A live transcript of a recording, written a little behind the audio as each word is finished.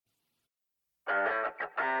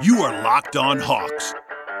You are Locked On Hawks,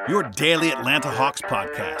 your daily Atlanta Hawks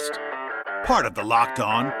podcast. Part of the Locked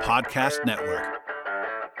On Podcast Network.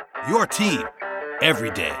 Your team every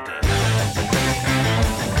day.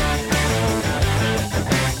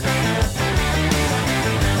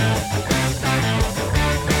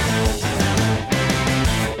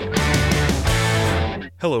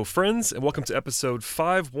 Hello, friends, and welcome to episode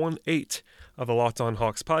 518 of the Locked On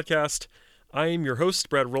Hawks podcast. I am your host,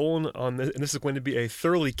 Brad Rowland, and this is going to be a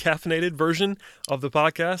thoroughly caffeinated version of the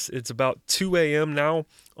podcast. It's about 2 a.m. now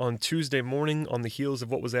on Tuesday morning on the heels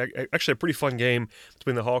of what was actually a pretty fun game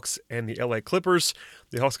between the Hawks and the LA Clippers.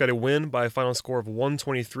 The Hawks got a win by a final score of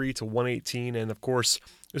 123-118, and of course,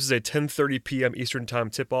 this is a 10:30 p.m. Eastern Time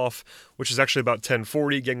tip-off, which is actually about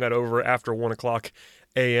 10:40, getting that over after 1 o'clock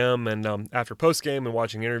a.m. and after post-game and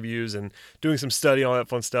watching interviews and doing some study and all that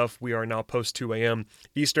fun stuff. We are now post 2 a.m.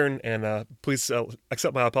 Eastern, and please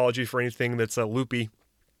accept my apology for anything that's loopy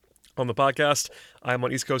on the podcast. I'm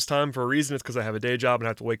on East Coast time for a reason. It's because I have a day job and I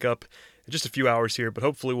have to wake up in just a few hours here, but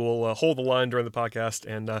hopefully we'll hold the line during the podcast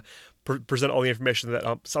and present all the information that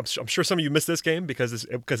I'm sure some of you missed this game because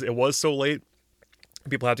it was so late.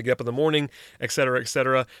 People have to get up in the morning, et cetera, et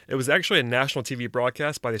cetera. It was actually a national TV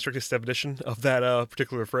broadcast by the strictest definition of that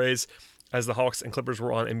particular phrase, as the Hawks and Clippers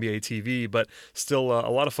were on NBA TV, but still a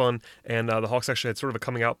lot of fun. And the Hawks actually had sort of a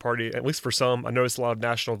coming out party, at least for some. I noticed a lot of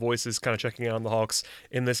national voices kind of checking in on the Hawks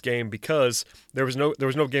in this game because there was no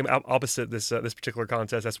game opposite this particular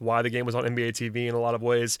contest. That's why the game was on NBA TV in a lot of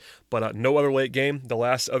ways, but no other late game. The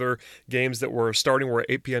last other games that were starting were at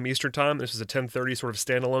 8 p.m. Eastern time. This was a 10:30 sort of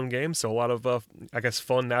standalone game, so a lot of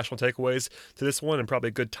fun national takeaways to this one, and probably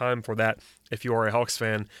a good time for that if you are a Hawks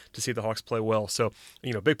fan to see the Hawks play well. So,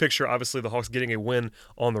 big picture, obviously the Hawks getting a win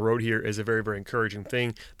on the road here is a very, very encouraging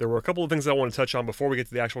thing. There were a couple of things that I want to touch on before we get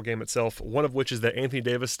to the actual game itself, one of which is that Anthony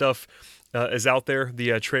Davis stuff is out there,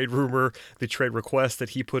 the trade rumor, the trade request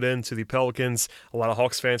that he put into the Pelicans. A lot of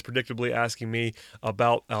Hawks fans predictably asking me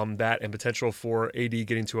about that and potential for AD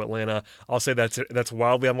getting to Atlanta. I'll say that's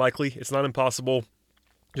wildly unlikely. It's not impossible.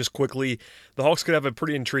 Just quickly, the Hawks could have a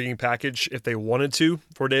pretty intriguing package if they wanted to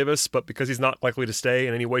for Davis, but because he's not likely to stay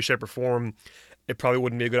in any way, shape, or form, it probably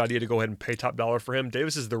wouldn't be a good idea to go ahead and pay top dollar for him.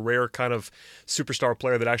 Davis is the rare kind of superstar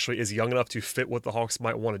player that actually is young enough to fit what the Hawks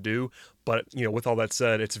might want to do. But, with all that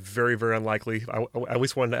said, it's very, very unlikely. I at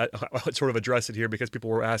least wanted to sort of address it here because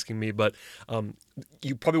people were asking me, but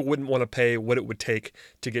you probably wouldn't want to pay what it would take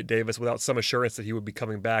to get Davis without some assurance that he would be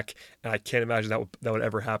coming back, and I can't imagine that would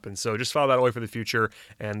ever happen. So just file that away for the future,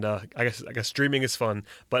 and I guess dreaming is fun,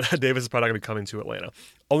 but Davis is probably not going to be coming to Atlanta.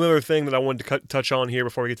 Only other thing that I wanted to touch on here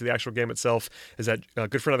before we get to the actual game itself is that a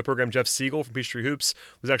good friend of the program, Jeff Siegel from Peachtree Hoops,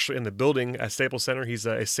 was actually in the building at Staples Center. He's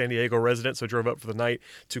a San Diego resident, so drove up for the night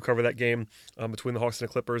to cover that game between the Hawks and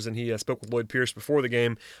the Clippers, and he spoke with Lloyd Pierce before the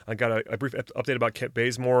game. I got a brief update about Kent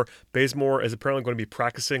Bazemore. Bazemore is apparently going to be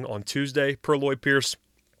practicing on Tuesday, per Lloyd Pierce.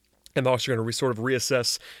 And the Hawks are going to sort of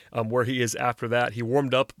reassess where he is after that. He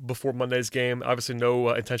warmed up before Monday's game. Obviously,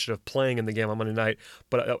 no intention of playing in the game on Monday night,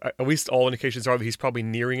 but at least all indications are that he's probably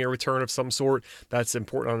nearing a return of some sort. That's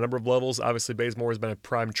important on a number of levels. Obviously, Bazemore has been a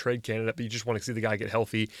prime trade candidate, but you just want to see the guy get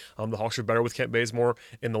healthy. The Hawks are better with Kent Bazemore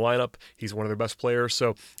in the lineup. He's one of their best players,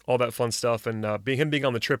 so all that fun stuff. And him being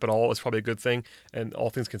on the trip at all is probably a good thing, and all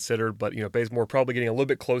things considered. But Bazemore probably getting a little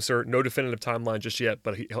bit closer. No definitive timeline just yet,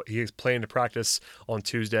 but he is planning to practice on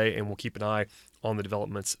Tuesday, and we'll keep an eye on the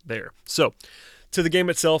developments there. So, to the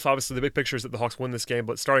game itself, obviously the big picture is that the Hawks win this game,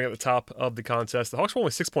 but starting at the top of the contest, the Hawks were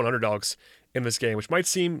only 6-point underdogs in this game, which might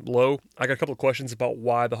seem low. I got a couple of questions about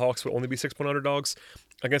why the Hawks would only be 6-point underdogs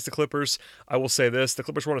against the Clippers. I will say this, the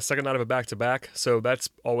Clippers were on a second night of a back-to-back, so that's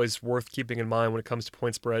always worth keeping in mind when it comes to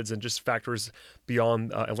point spreads and just factors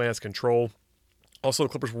beyond Atlanta's control. Also, the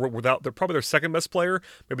Clippers were without probably their second best player,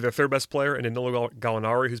 maybe their third best player, and Danilo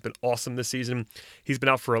Gallinari, who's been awesome this season. He's been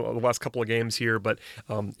out for the last couple of games here, but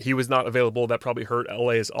he was not available. That probably hurt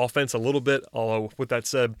LA's offense a little bit. Although, with that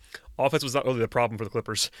said, offense was not really the problem for the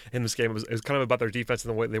Clippers in this game. It was kind of about their defense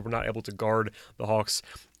and the way they were not able to guard the Hawks.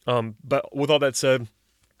 But with all that said,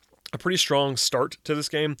 a pretty strong start to this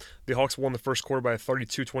game. The Hawks won the first quarter by a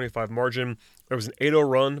 32-25 margin. There was an 8-0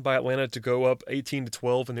 run by Atlanta to go up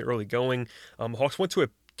 18-12 in the early going. Hawks went to a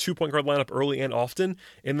two-point guard lineup early and often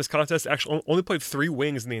in this contest. Actually, only played 3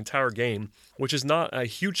 wings in the entire game, which is not a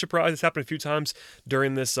huge surprise. It's happened a few times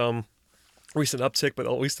during this recent uptick, but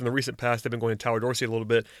at least in the recent past, they've been going to Tyler Dorsey a little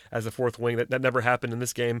bit as the fourth wing. That never happened in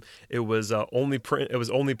this game. It was only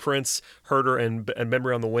Prince, Herter, and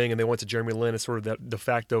Bembry on the wing, and they went to Jeremy Lin as sort of that de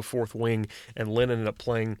facto fourth wing, and Lin ended up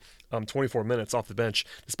playing 24 minutes off the bench,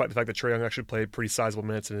 despite the fact that Trae Young actually played pretty sizable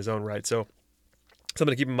minutes in his own right. So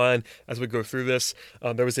Something to keep in mind as we go through this.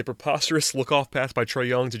 There was a preposterous look-off pass by Trae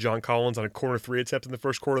Young to John Collins on a corner three attempt in the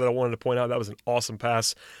first quarter that I wanted to point out. That was an awesome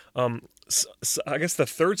pass. So I guess the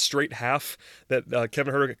third straight half that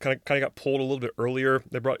Kevin Huerter kind of got pulled a little bit earlier.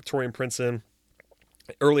 They brought Taurean Prince in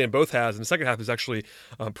early in both halves. And the second half is actually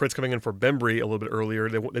Prince coming in for Bembry a little bit earlier.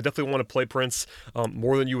 They definitely want to play Prince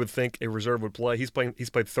more than you would think a reserve would play. He's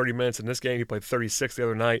played 30 minutes in this game. He played 36 the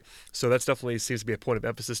other night. So that's definitely seems to be a point of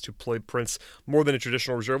emphasis to play Prince more than a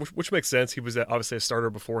traditional reserve, which makes sense. He was obviously a starter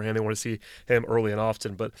beforehand. They want to see him early and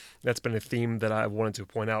often, but that's been a theme that I wanted to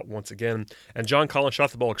point out once again. And John Collins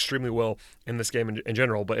shot the ball extremely well in this game in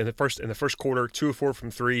general, but in the first quarter, 2 of 4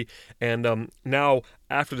 from 3, and now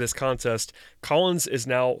after this contest, Collins is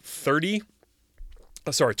now 20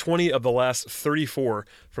 of the last 34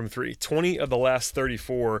 from 3. 20 of the last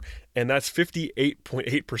 34, and that's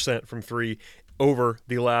 58.8% from 3 over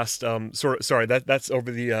the last that's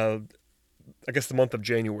over the I guess the month of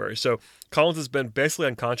January. So Collins has been basically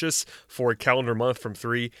unconscious for a calendar month from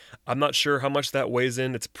 3. I'm not sure how much that weighs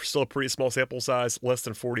in. It's still a pretty small sample size, less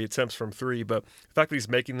than 40 attempts from 3. But the fact that he's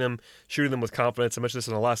making them, shooting them with confidence, I mentioned this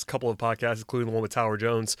in the last couple of podcasts, including the one with Tyler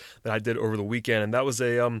Jones that I did over the weekend. And that was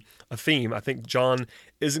a theme. I think John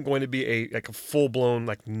isn't going to be a full-blown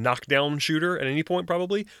knockdown shooter at any point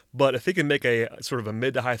probably, but if he can make a sort of a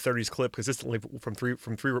mid to high 30s clip consistently from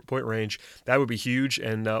three-point range, that would be huge.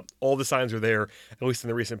 And all the signs are there, at least in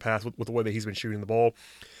the recent past, with the way that he's been shooting the ball.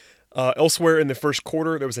 Elsewhere in the first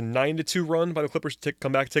quarter, there was a 9-2 run by the Clippers to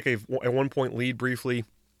come back, take a 1-point lead briefly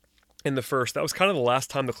in the first. That was kind of the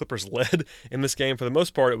last time the Clippers led in this game. For the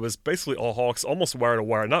most part, it was basically all Hawks, almost wire to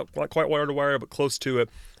wire. Not quite wire to wire, but close to it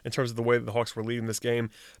in terms of the way that the Hawks were leading this game.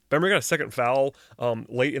 Bembry got a second foul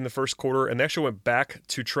late in the first quarter, and they actually went back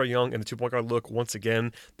to Trae Young in the two-point guard look once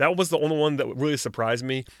again. That was the only one that really surprised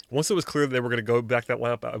me. Once it was clear that they were going to go back that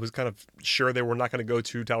lineup, I was kind of sure they were not going to go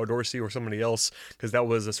to Tyler Dorsey or somebody else, because that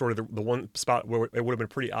was sort of the one spot where it would have been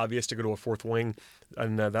pretty obvious to go to a fourth wing,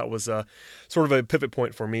 and that was sort of a pivot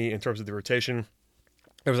point for me in terms of the rotation.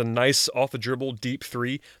 There was a nice off-the-dribble deep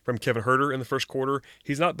three from Kevin Huerter in the first quarter.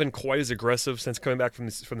 He's not been quite as aggressive since coming back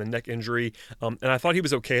from the neck injury, and I thought he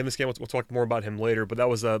was okay in this game. We'll talk more about him later, but that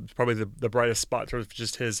was probably the brightest spot in terms of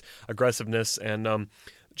just his aggressiveness and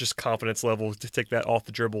just confidence level to take that off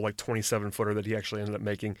the dribble 27-footer that he actually ended up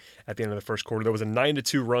making at the end of the first quarter. There was a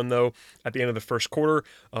 9-2 run though at the end of the first quarter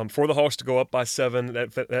for the Hawks to go up by 7.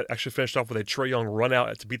 That actually finished off with a Trae Young run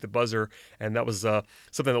out to beat the buzzer, and that was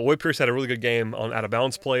something that Lloyd Pierce had a really good game on out of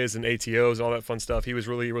bounds plays and ATOs and all that fun stuff. He was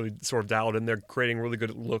really sort of dialed in there, creating really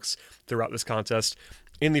good looks throughout this contest.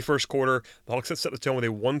 In the first quarter, the Hawks set the tone with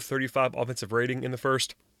a 135 offensive rating in the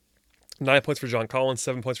first. 9 points for John Collins,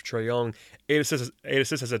 7 points for Trae Young, 8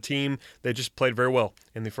 assists as a team. They just played very well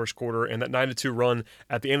in the first quarter, and that 9-2 run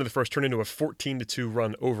at the end of the first turned into a 14-2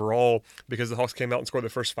 run overall because the Hawks came out and scored the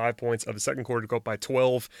first 5 points of the second quarter to go up by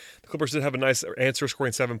 12. The Clippers did have a nice answer,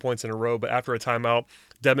 scoring 7 points in a row, but after a timeout,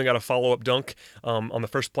 Dedmon got a follow-up dunk on the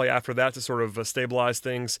first play after that to sort of stabilize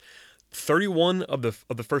things. 31 of the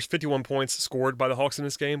first 51 points scored by the Hawks in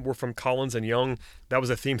this game were from Collins and Young. That was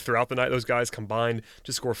a theme throughout the night. Those guys combined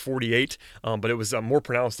to score 48, but it was more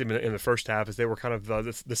pronounced even in the first half as they were kind of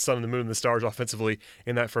the sun and the moon and the stars offensively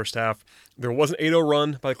in that first half. There was an 8-0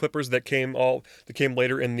 run by the Clippers that came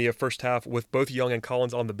later in the first half with both Young and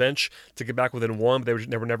Collins on the bench to get back within 1, but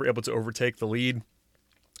they were never able to overtake the lead.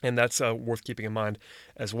 And that's worth keeping in mind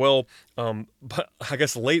as well. But I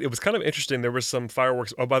guess late, it was kind of interesting. There was some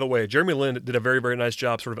fireworks. Oh, by the way, Jeremy Lin did a very, very nice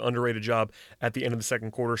job, sort of underrated job at the end of the second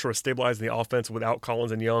quarter, sort of stabilizing the offense without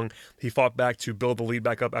Collins and Young. He fought back to build the lead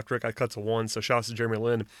back up after it got cut to 1. So shout out to Jeremy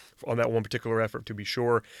Lin on that one particular effort, to be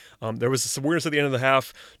sure. There was some weirdness at the end of the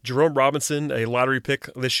half. Jerome Robinson, a lottery pick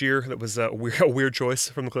this year, that was a weird choice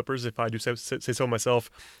from the Clippers, if I do say so myself,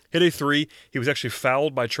 hit a 3. He was actually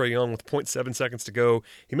fouled by Trae Young with 0.7 seconds to go.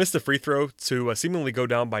 He missed the free throw to seemingly go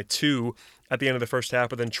down by 2 at the end of the first half,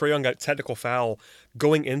 but then Trae Young got technical foul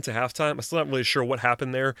going into halftime. I'm still not really sure what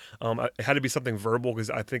happened there. It had to be something verbal because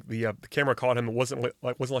I think the camera caught him. It wasn't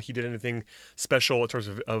like he did anything special in terms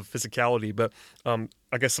of physicality, but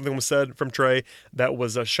I guess something was said from Trae that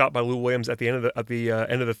was shot by Lou Williams at the end of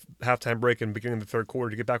the halftime break and beginning of the third quarter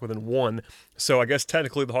to get back within 1. So I guess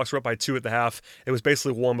technically the Hawks were up by 2 at the half. It was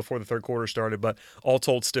basically 1 before the third quarter started, but all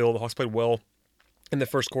told, still the Hawks played well In the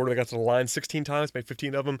first quarter, they got to the line 16 times, made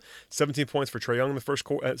 15 of them. 17 points for Trae Young in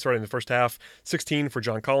the first half. 16 for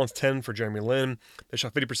John Collins, 10 for Jeremy Lin. They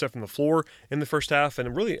shot 50% from the floor in the first half,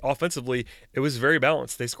 and really offensively, it was very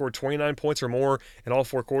balanced. They scored 29 points or more in all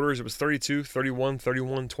four quarters. It was 32, 31,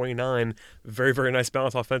 31, 29. Very, very nice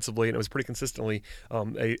balance offensively, and it was pretty consistently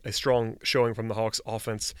a strong showing from the Hawks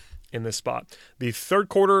offense in this spot. The third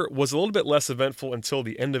quarter was a little bit less eventful until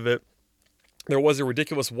the end of it. There was a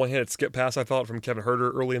ridiculous one-handed skip pass, I thought, from Kevin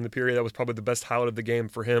Huerter early in the period. That was probably the best highlight of the game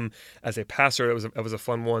for him as a passer. That was a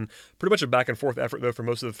fun one. Pretty much a back-and-forth effort, though, for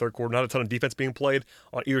most of the third quarter. Not a ton of defense being played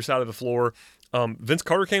on either side of the floor. Vince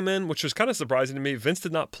Carter came in, which was kind of surprising to me. Vince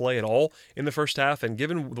did not play at all in the first half, and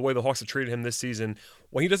given the way the Hawks have treated him this season,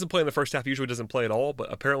 when he doesn't play in the first half, he usually doesn't play at all,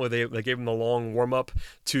 but apparently they gave him the long warm-up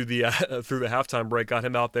to the through the halftime break, got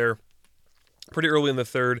him out there pretty early in the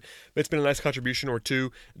third. It's been a nice contribution or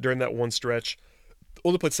two during that one stretch.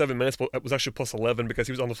 Only played 7 minutes, but it was actually plus 11 because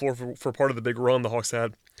he was on the floor for part of the big run the Hawks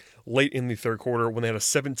had late in the third quarter when they had a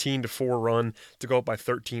 17-4 run to go up by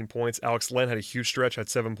 13 points. Alex Len had a huge stretch, had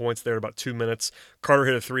 7 points there in about 2 minutes. Carter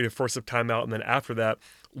hit a 3 to force a timeout, and then after that,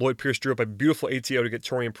 Lloyd Pierce drew up a beautiful ATO to get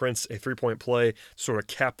Taurean Prince a 3-point play, sort of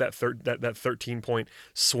cap that 13-point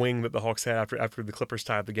swing that the Hawks had after the Clippers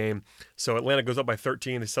tied the game. So Atlanta goes up by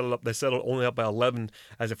 13. They settled only up by 11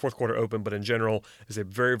 as the fourth quarter opened, but in general, is a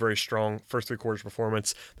very, very strong first three quarters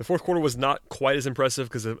performance. The fourth quarter was not quite as impressive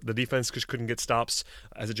because the defense just couldn't get stops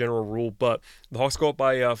as a general rule, but the Hawks go up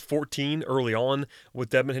by 14 early on with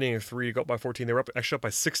Dedmon hitting a 3 to go up by 14. They were actually up by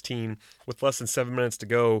 16 with less than 7 minutes to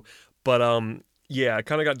go, but yeah, it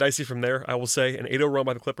kind of got dicey from there, I will say. An 8-0 run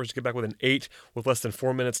by the Clippers to get back with an 8 with less than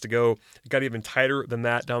 4 minutes to go. It got even tighter than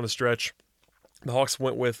that down the stretch. The Hawks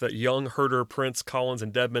went with Young, Huerter, Prince, Collins,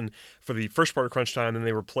 and Dedmon for the first part of crunch time. Then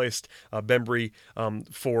they replaced Bembry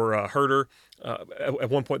for Huerter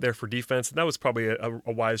at one point there for defense. And that was probably a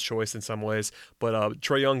wise choice in some ways. But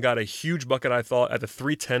Trae Young got a huge bucket, I thought, at the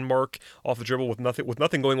 3:10 mark off the dribble with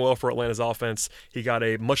nothing going well for Atlanta's offense. He got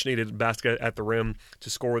a much-needed basket at the rim to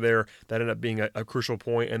score there. That ended up being a crucial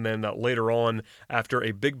point. And then later on, after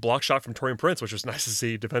a big block shot from Taurean Prince, which was nice to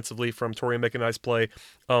see defensively from Taurean making a nice play.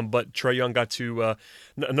 But Trae Young got to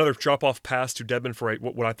another drop-off pass to Dedmon for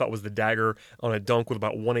what I thought was the dagger on a dunk with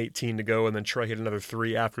about 1:18 to go, and then Trae hit another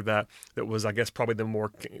 3 after that. That was, I guess, probably the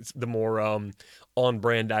more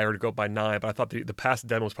on-brand dagger to go up by 9. But I thought the pass to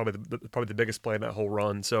Dedmon was probably the biggest play in that whole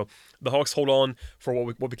run. So the Hawks hold on for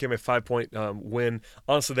what became a 5-point win.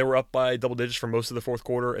 Honestly, they were up by double digits for most of the fourth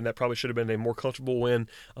quarter, and that probably should have been a more comfortable win.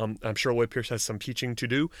 I'm sure Lloyd Pierce has some teaching to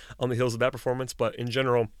do on the heels of that performance, but in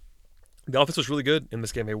general, the offense was really good in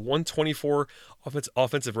this game. A 124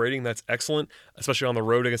 offensive rating. That's excellent, especially on the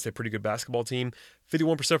road against a pretty good basketball team.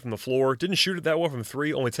 51% from the floor. Didn't shoot it that well from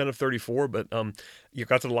 3, only 10 of 34, but you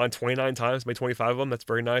got to the line 29 times, made 25 of them. That's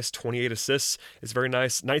very nice. 28 assists. It's very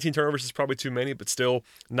nice. 19 turnovers is probably too many, but still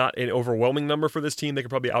not an overwhelming number for this team. They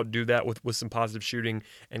could probably outdo that with some positive shooting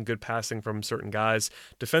and good passing from certain guys.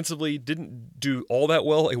 Defensively, didn't do all that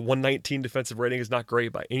well. A 119 defensive rating is not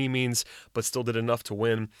great by any means, but still did enough to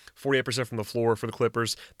win. 48% from the floor for the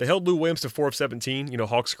Clippers. They held Lou Williams to 4 of 17.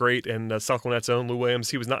 Hawks great, and South Gwinnette's own Lou Williams.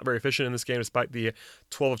 He was not very efficient in this game despite the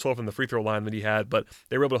 12 of 12 from the free throw line that he had, but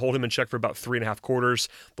they were able to hold him in check for about 3.5 quarters.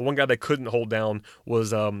 The one guy they couldn't hold down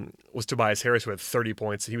was Tobias Harris, who had 30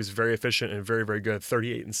 points. He was very efficient and very, very good.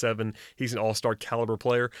 38 and 7. He's an all-star caliber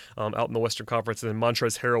player out in the Western Conference. And then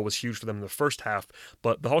Montrezl Harrell was huge for them in the first half,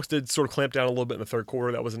 but the Hawks did sort of clamp down a little bit in the third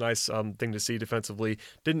quarter. That was a nice thing to see defensively.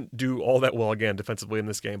 Didn't do all that well again defensively in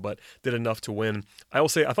this game, but did enough to win. I will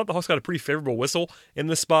say I thought the Hawks got a pretty favorable whistle in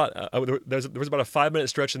this spot. There was about a 5-minute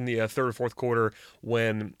stretch in the third or fourth quarter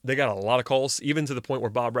when they got a lot of calls, even to the point where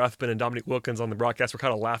Bob Rathbun and Dominique Wilkins on the broadcast were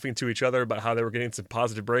kind of laughing to each other about how they were getting some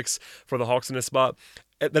positive breaks for the Hawks in this spot.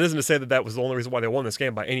 That isn't to say that was the only reason why they won this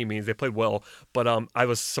game by any means. They played well, but I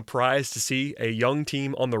was surprised to see a young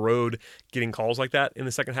team on the road getting calls like that in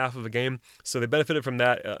the second half of the game. So they benefited from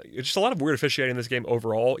that. Just a lot of weird officiating in this game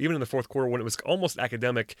overall. Even in the fourth quarter when it was almost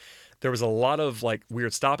academic, there was a lot of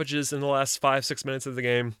weird stoppages in the last 5-6 minutes of the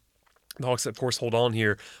game. The Hawks, of course, hold on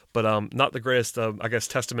here, but not the greatest,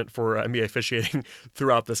 testament for NBA officiating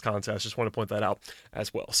throughout this contest. Just want to point that out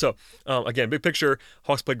as well. So, again, big picture,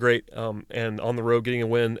 Hawks played great, and on the road getting a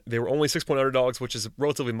win. They were only 6-point underdogs, which is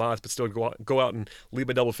relatively modest, but still go out and lead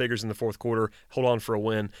by double figures in the fourth quarter, hold on for a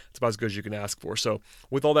win. It's about as good as you can ask for. So,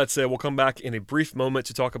 with all that said, we'll come back in a brief moment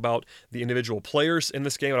to talk about the individual players in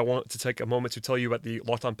this game. And I want to take a moment to tell you about the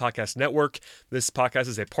Locked On Podcast Network. This podcast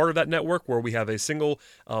is a part of that network where we have a single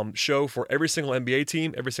show show for every single NBA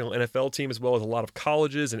team, every single NFL team, as well as a lot of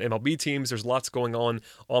colleges and MLB teams. There's lots going on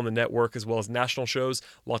the network, as well as national shows,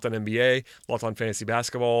 Locked On NBA, Locked On Fantasy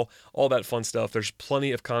Basketball, all that fun stuff. There's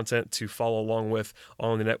plenty of content to follow along with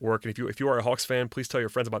on the network. And if you are a Hawks fan, please tell your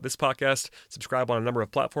friends about this podcast. Subscribe on a number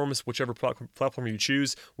of platforms, whichever platform you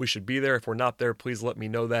choose. We should be there. If we're not there, please let me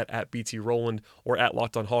know that at BT Rowland or at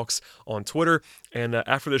Locked On Hawks on Twitter. And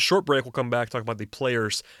after this short break, we'll come back talk about the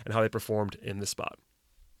players and how they performed in this spot.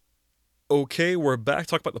 Okay, we're back.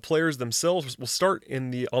 Talk about the players themselves. We'll start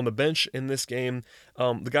on the bench in this game.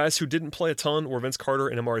 The guys who didn't play a ton were Vince Carter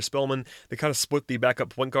and Amari Spellman. They kind of split the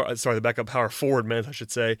backup power forward minutes, I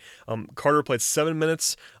should say. Carter played 7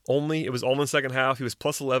 minutes only. It was all in the second half. He was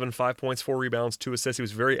plus 11, 5 points, 4 rebounds, 2 assists. He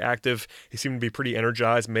was very active. He seemed to be pretty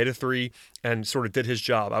energized, made a 3, and sort of did his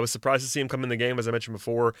job. I was surprised to see him come in the game, as I mentioned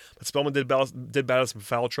before, but Spellman did battle some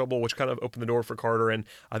foul trouble, which kind of opened the door for Carter, and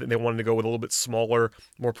I think they wanted to go with a little bit smaller,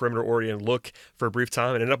 more perimeter-oriented look for a brief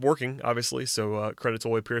time. It ended up working, obviously, so credit to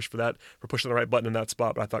Lloyd Pierce for that, for pushing the right button in that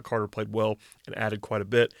spot, but I thought Carter played well and added quite a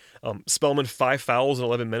bit. Spellman, 5 fouls in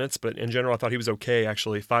 11 minutes, but in general, I thought he was okay,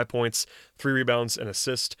 actually. 5 points, 3 rebounds, and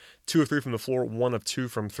assist, 2 of 3 from the floor, 1 of 2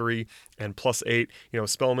 from 3, and plus 8.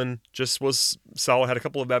 Spellman just was solid, had a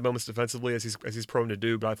couple of bad moments defensively, as he's prone to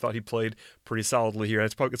do, but I thought he played pretty solidly here.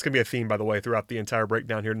 It's going to be a theme, by the way, throughout the entire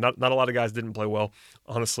breakdown here. Not a lot of guys didn't play well,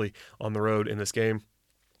 honestly, on the road in this game.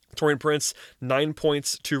 Taurean Prince, 9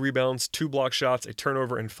 points, 2 rebounds, 2 block shots, a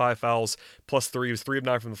turnover, and 5 fouls, plus 3. He was 3 of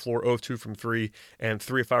 9 from the floor, 0 of 2 from 3, and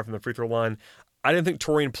 3 of 5 from the free throw line. I didn't think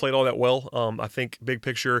Taurean played all that well. I think, big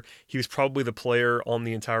picture, he was probably the player on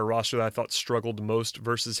the entire roster that I thought struggled most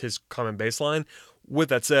versus his common baseline. With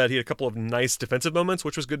that said, he had a couple of nice defensive moments,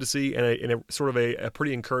 which was good to see, and a sort of a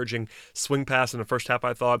pretty encouraging swing pass in the first half,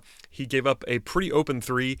 I thought. He gave up a pretty open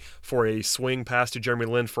 3 for a swing pass to Jeremy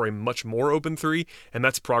Lin for a much more open 3, and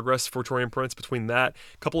that's progress for Taurean Prince. Between that,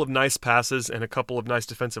 a couple of nice passes and a couple of nice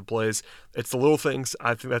defensive plays. It's the little things.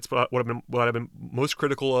 I think that's what I've been most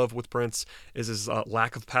critical of with Prince is his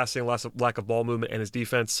lack of passing, lack of ball movement, and his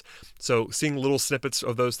defense. So seeing little snippets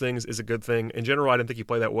of those things is a good thing. In general, I didn't think he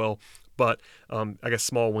played that well, but I guess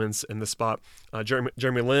small wins in this spot.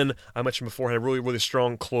 Jeremy Lin, I mentioned before, had a really, really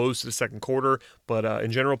strong close to the second quarter, but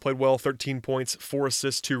in general played well, 13 points, 4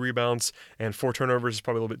 assists, 2 rebounds, and 4 turnovers is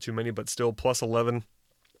probably a little bit too many, but still plus 11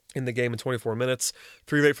 in the game in 24 minutes.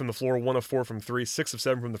 3 of 8 from the floor, 1 of 4 from 3, 6 of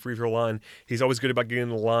 7 from the free throw line. He's always good about getting in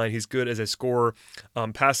the line. He's good as a scorer.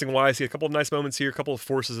 Passing-wise, he had a couple of nice moments here, a couple of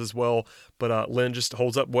forces as well, but Lin just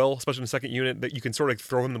holds up well, especially in the second unit, that you can sort of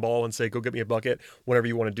throw him the ball and say, go get me a bucket, whenever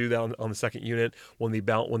you want to do that on the second unit. When the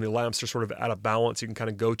lineups are sort of out of balance, you can kind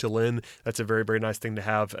of go to Lin. That's a very, very nice thing to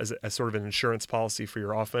have as sort of an insurance policy for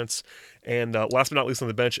your offense. And last but not least on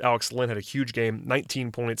the bench, Alex Lin had a huge game,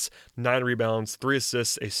 19 points, 9 rebounds, 3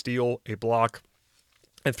 assists, a steal, a block,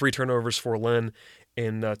 and 3 turnovers for Lin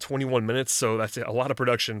in 21 minutes. So that's a lot of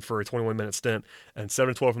production for a 21-minute stint. And 7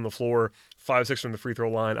 of 12 from the floor, 5 of 6 from the free throw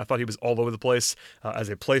line. I thought he was all over the place as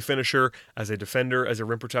a play finisher, as a defender, as a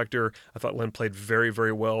rim protector. I thought Lin played very,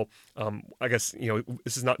 very well. I guess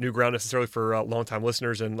this is not new ground necessarily for longtime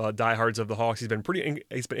listeners and diehards of the Hawks. He's been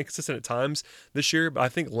inconsistent at times this year, but I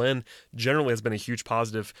think Lin generally has been a huge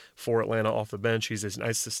positive for Atlanta off the bench. He's a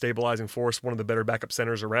nice stabilizing force, one of the better backup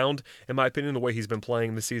centers around, in my opinion. The way he's been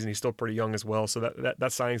playing this season, he's still pretty young as well. So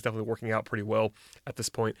that signing is definitely working out pretty well at this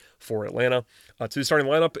point for Atlanta. To the starting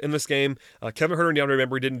lineup in this game, Kevin Huerter and DeAndre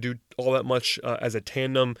Bembry didn't do all that much as a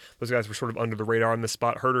tandem. Those guys were sort of under the radar in this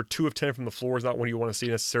spot. Huerter, 2 of 10 from the floor is not what you want to see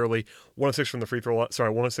necessarily. 1 of 6 from the free throw. 1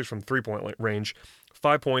 of 6 from 3-point range.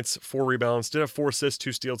 5 points, 4 rebounds. Did have 4 assists,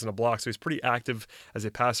 2 steals, and a block. So he's pretty active as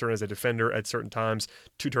a passer and as a defender at certain times.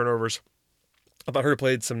 2 turnovers. I thought Huerter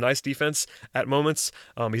played some nice defense at moments.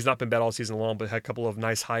 He's not been bad all season long, but had a couple of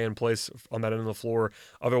nice high-end plays on that end of the floor.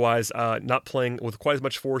 Otherwise, not playing with quite as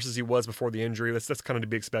much force as he was before the injury. That's kind of to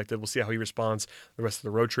be expected. We'll see how he responds the rest of the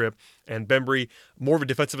road trip. And Bembry, more of a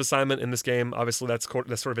defensive assignment in this game. Obviously, that's sort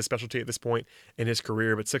of his specialty at this point in his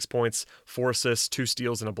career. But 6 points, 4 assists, 2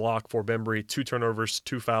 steals, and a block for Bembry. 2 turnovers,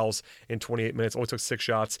 2 fouls in 28 minutes. Only took 6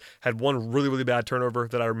 shots. Had one really, really bad turnover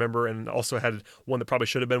that I remember, and also had one that probably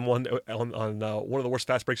should have been one on one of the worst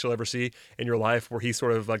fast breaks you'll ever see in your life, where he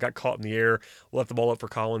sort of got caught in the air, left the ball up for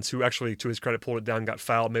Collins, who actually, to his credit, pulled it down, got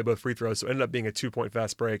fouled, made both free throws, so it ended up being a 2-point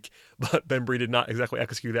fast break. But Bembry did not exactly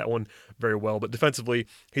execute that one very well. But defensively,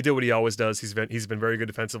 he did what he always does. He's been very good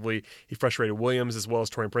defensively. He frustrated Williams as well as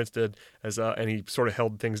Taurean Prince did, and he sort of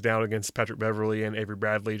held things down against Patrick Beverley and Avery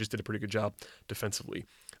Bradley. He just did a pretty good job defensively.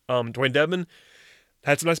 Dwayne Dedmon,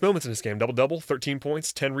 had some nice moments in this game. Double-double, 13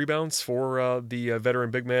 points, 10 rebounds for the veteran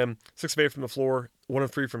big man. 6 of 8 from the floor, 1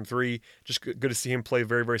 of 3 from 3. Just good to see him play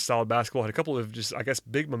very, very solid basketball. Had a couple of just, I guess,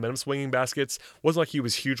 big momentum swinging baskets. Wasn't like he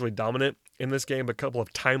was hugely dominant in this game, but a couple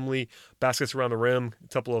of timely baskets around the rim, a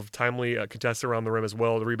couple of timely contests around the rim as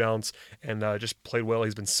well, the rebounds, and just played well.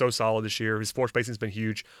 He's been so solid this year. His floor spacing has been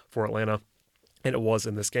huge for Atlanta, and it was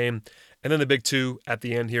in this game. And then the big two at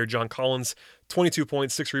the end here, John Collins, 22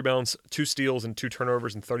 points, 6 rebounds, 2 steals, and 2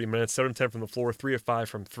 turnovers in 30 minutes, 7 of 10 from the floor, 3 of 5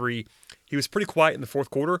 from 3. He was pretty quiet in the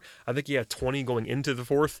fourth quarter. I think he had 20 going into the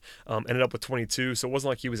fourth, ended up with 22, so it wasn't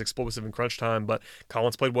like he was explosive in crunch time, but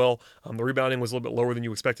Collins played well. The rebounding was a little bit lower than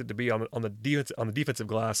you expect it to be on the defensive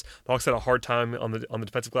glass. The Hawks had a hard time on the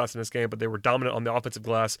defensive glass in this game, but they were dominant on the offensive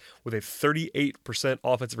glass with a 38%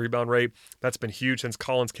 offensive rebound rate. That's been huge since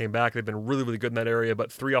Collins came back. They've been really, really good in that area,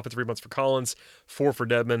 but 3 offensive rebounds for Collins, 4 for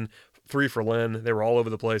Dedmon, 3 for Len. They were all over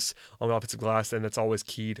the place on the offensive glass, and it's always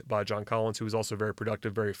keyed by John Collins, who is also very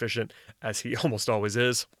productive, very efficient, as he almost always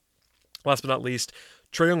is. Last but not least,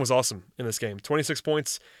 Trae Young was awesome in this game. 26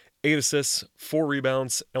 points, 8 assists, 4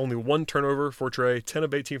 rebounds, only 1 turnover for Trae, 10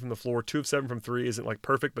 of 18 from the floor, 2 of 7 from 3. Isn't like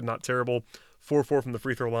perfect, but not terrible. 4-4 from the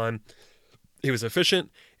free throw line. He was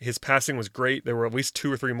efficient. His passing was great. There were at least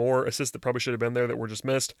 2 or 3 more assists that probably should have been there that were just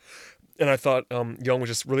missed. And I thought Young was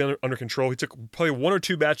just really under control. He took probably 1 or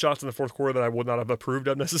 2 bad shots in the fourth quarter that I would not have approved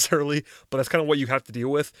of necessarily, but that's kind of what you have to deal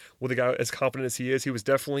with a guy as confident as he is. He was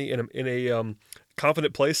definitely in a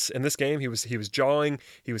confident place in this game. He was jawing.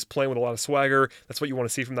 He was playing with a lot of swagger. That's what you want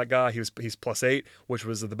to see from that guy. He's +8, which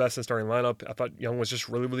was the best in starting lineup. I thought Young was just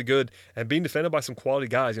really, really good and being defended by some quality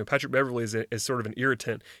guys. You know, Patrick Beverley is sort of an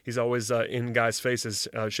irritant. He's always in guys' faces.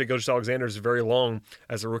 Shai Gilgeous-Alexander is very long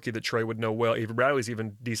as a rookie that Trae would know well. Avery Bradley's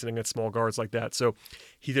even decent against small guards like that. So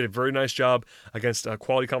he did a very nice job against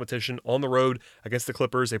quality competition on the road against the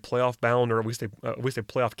Clippers, a playoff bound or at least a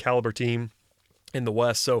playoff caliber team in the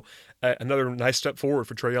West. So another nice step forward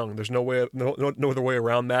for Trae Young. There's no other way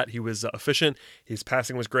around that. He was efficient. His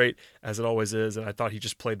passing was great, as it always is, and I thought he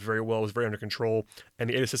just played very well, was very under control, and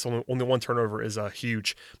the 8 assists, only 1 turnover is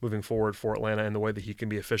huge moving forward for Atlanta in the way that he can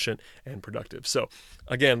be efficient and productive. So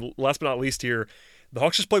again, last but not least here, the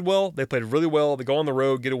Hawks just played well. They played really well. They go on the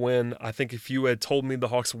road, get a win. I think if you had told me the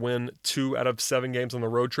Hawks win 2 out of 7 games on the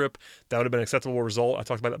road trip, that would have been an acceptable result. I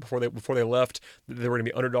talked about that before they left. They were going to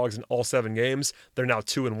be underdogs in all 7 games. They're now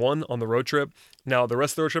 2-1 on the road trip. Now, the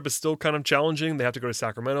rest of the road trip is still kind of challenging. They have to go to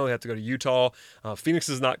Sacramento. They have to go to Utah. Phoenix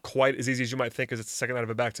is not quite as easy as you might think, as it's the second night of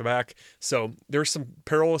a back-to-back. So there's some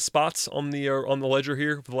perilous spots on the ledger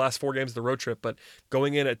here for the last 4 games of the road trip. But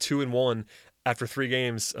going in at 2-1 after 3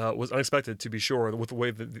 games was unexpected, to be sure, with the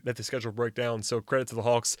way that the schedule broke down. So credit to the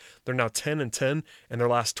Hawks. They're now 10-10 in their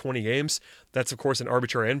last 20 games. That's, of course, an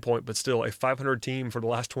arbitrary endpoint, but still a 500 team for the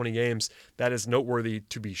last 20 games. That is noteworthy,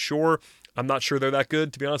 to be sure. I'm not sure they're that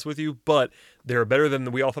good, to be honest with you, but they're better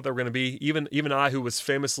than we all thought they were going to be. Even I, who was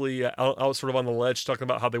famously out sort of on the ledge talking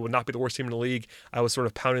about how they would not be the worst team in the league, I was sort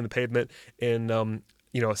of pounding the pavement in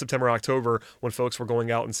September, October, when folks were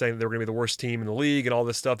going out and saying that they were going to be the worst team in the league and all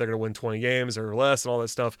this stuff. They're going to win 20 games or less and all that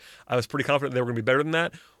stuff. I was pretty confident they were going to be better than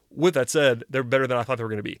that. With that said, they're better than I thought they were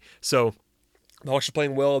going to be. So the Hawks are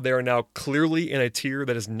playing well. They are now clearly in a tier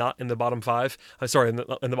that is not in the bottom 5. In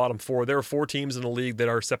the bottom 4. There are 4 teams in the league that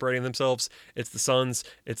are separating themselves. It's the Suns,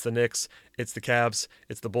 it's the Knicks, it's the Cavs,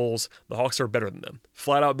 it's the Bulls. The Hawks are better than them.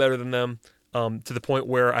 Flat out better than them. To the point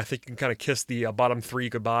where I think you can kind of kiss the bottom 3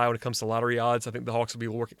 goodbye when it comes to lottery odds. I think the Hawks will be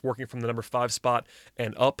working from the number 5 spot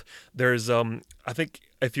and up. There's, I think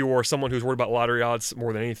if you are someone who's worried about lottery odds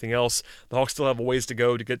more than anything else, the Hawks still have a ways to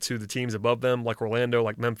go to get to the teams above them, like Orlando,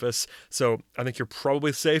 like Memphis. So I think you're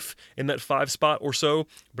probably safe in that 5 spot or so.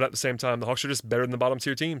 But at the same time, the Hawks are just better than the bottom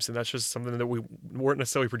tier teams, and that's just something that we weren't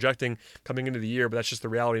necessarily projecting coming into the year. But that's just the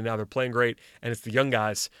reality now. They're playing great, and it's the young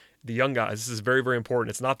guys. This is very, very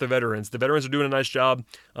important. It's not the veterans. The veterans are doing a nice job.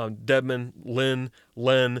 Dedmon,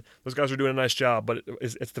 Len, those guys are doing a nice job, but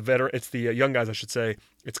it's the young guys, I should say.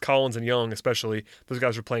 It's Collins and Young especially. Those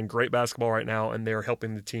guys are playing great basketball right now, and they're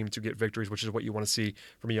helping the team to get victories, which is what you want to see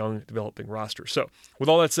from a young, developing roster. So with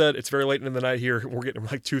all that said, it's very late in the night here. We're getting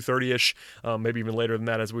like 2:30-ish, maybe even later than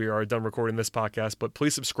that as we are done recording this podcast. But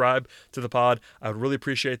please subscribe to the pod. I would really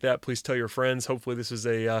appreciate that. Please tell your friends. Hopefully this is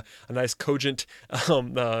a nice, cogent,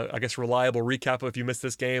 reliable recap of if you missed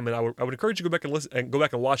this game. And I would encourage you to go back and listen and go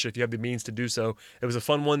back and watch it if you have the means to do so. It was a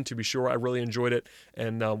fun one, to be sure. I really enjoyed it.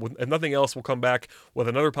 And if nothing else, we'll come back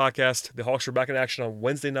with another podcast. The Hawks are back in action on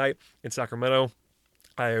Wednesday night in Sacramento.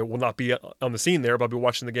 I will not be on the scene there, but I'll be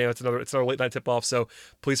watching the game. It's another late night tip off, so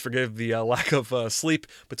please forgive the lack of sleep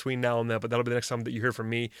between now and then. But that'll be the next time that you hear from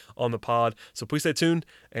me on the pod. So please stay tuned,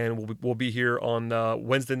 and we'll be here on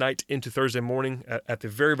Wednesday night into Thursday morning at the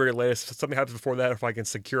very, very latest. If something happens before that, if I can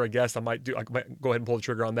secure a guest, I might go ahead and pull the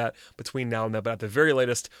trigger on that between now and then. But at the very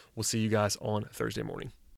latest, we'll see you guys on Thursday morning.